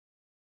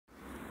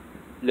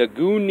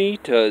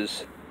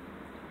Lagunitas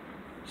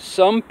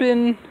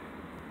Sumpin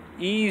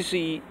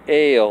Easy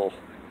Ale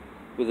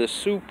with a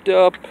souped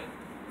up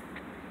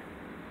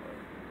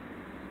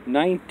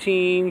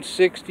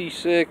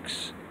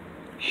 1966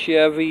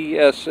 Chevy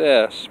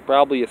SS,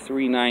 probably a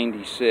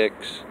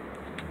 396.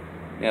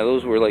 Yeah,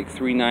 those were like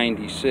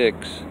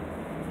 396.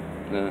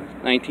 The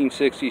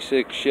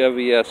 1966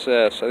 Chevy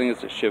SS, I think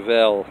it's a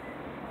Chevelle.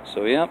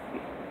 So, yep.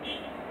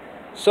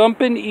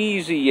 Sumpin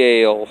Easy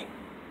Ale.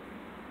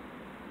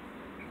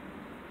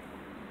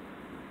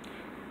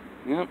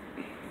 Yep.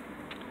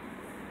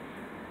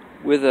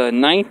 With a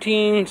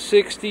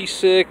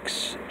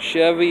 1966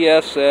 Chevy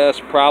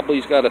SS,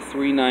 probably's got a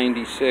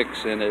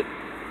 396 in it.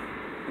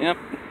 Yep.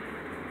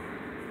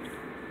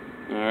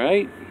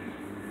 Alright.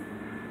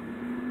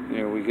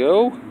 There we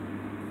go.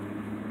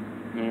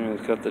 And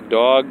it's got the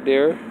dog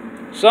there.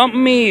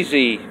 Sumpin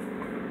Easy.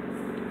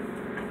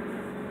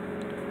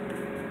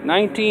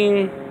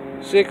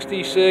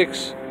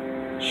 1966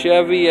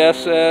 Chevy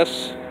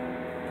SS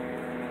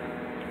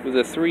with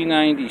a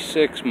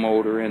 396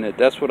 motor in it.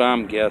 That's what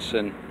I'm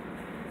guessing.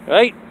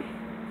 Right?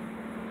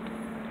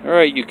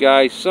 Alright, you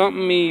guys.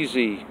 Sumpin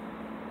Easy.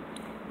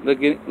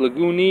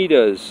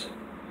 Lagunitas.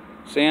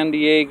 San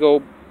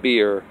Diego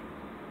beer.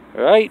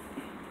 Alright?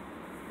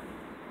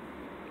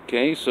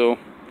 Okay, so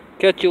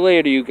catch you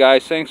later, you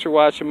guys. Thanks for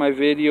watching my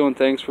video and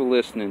thanks for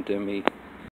listening to me.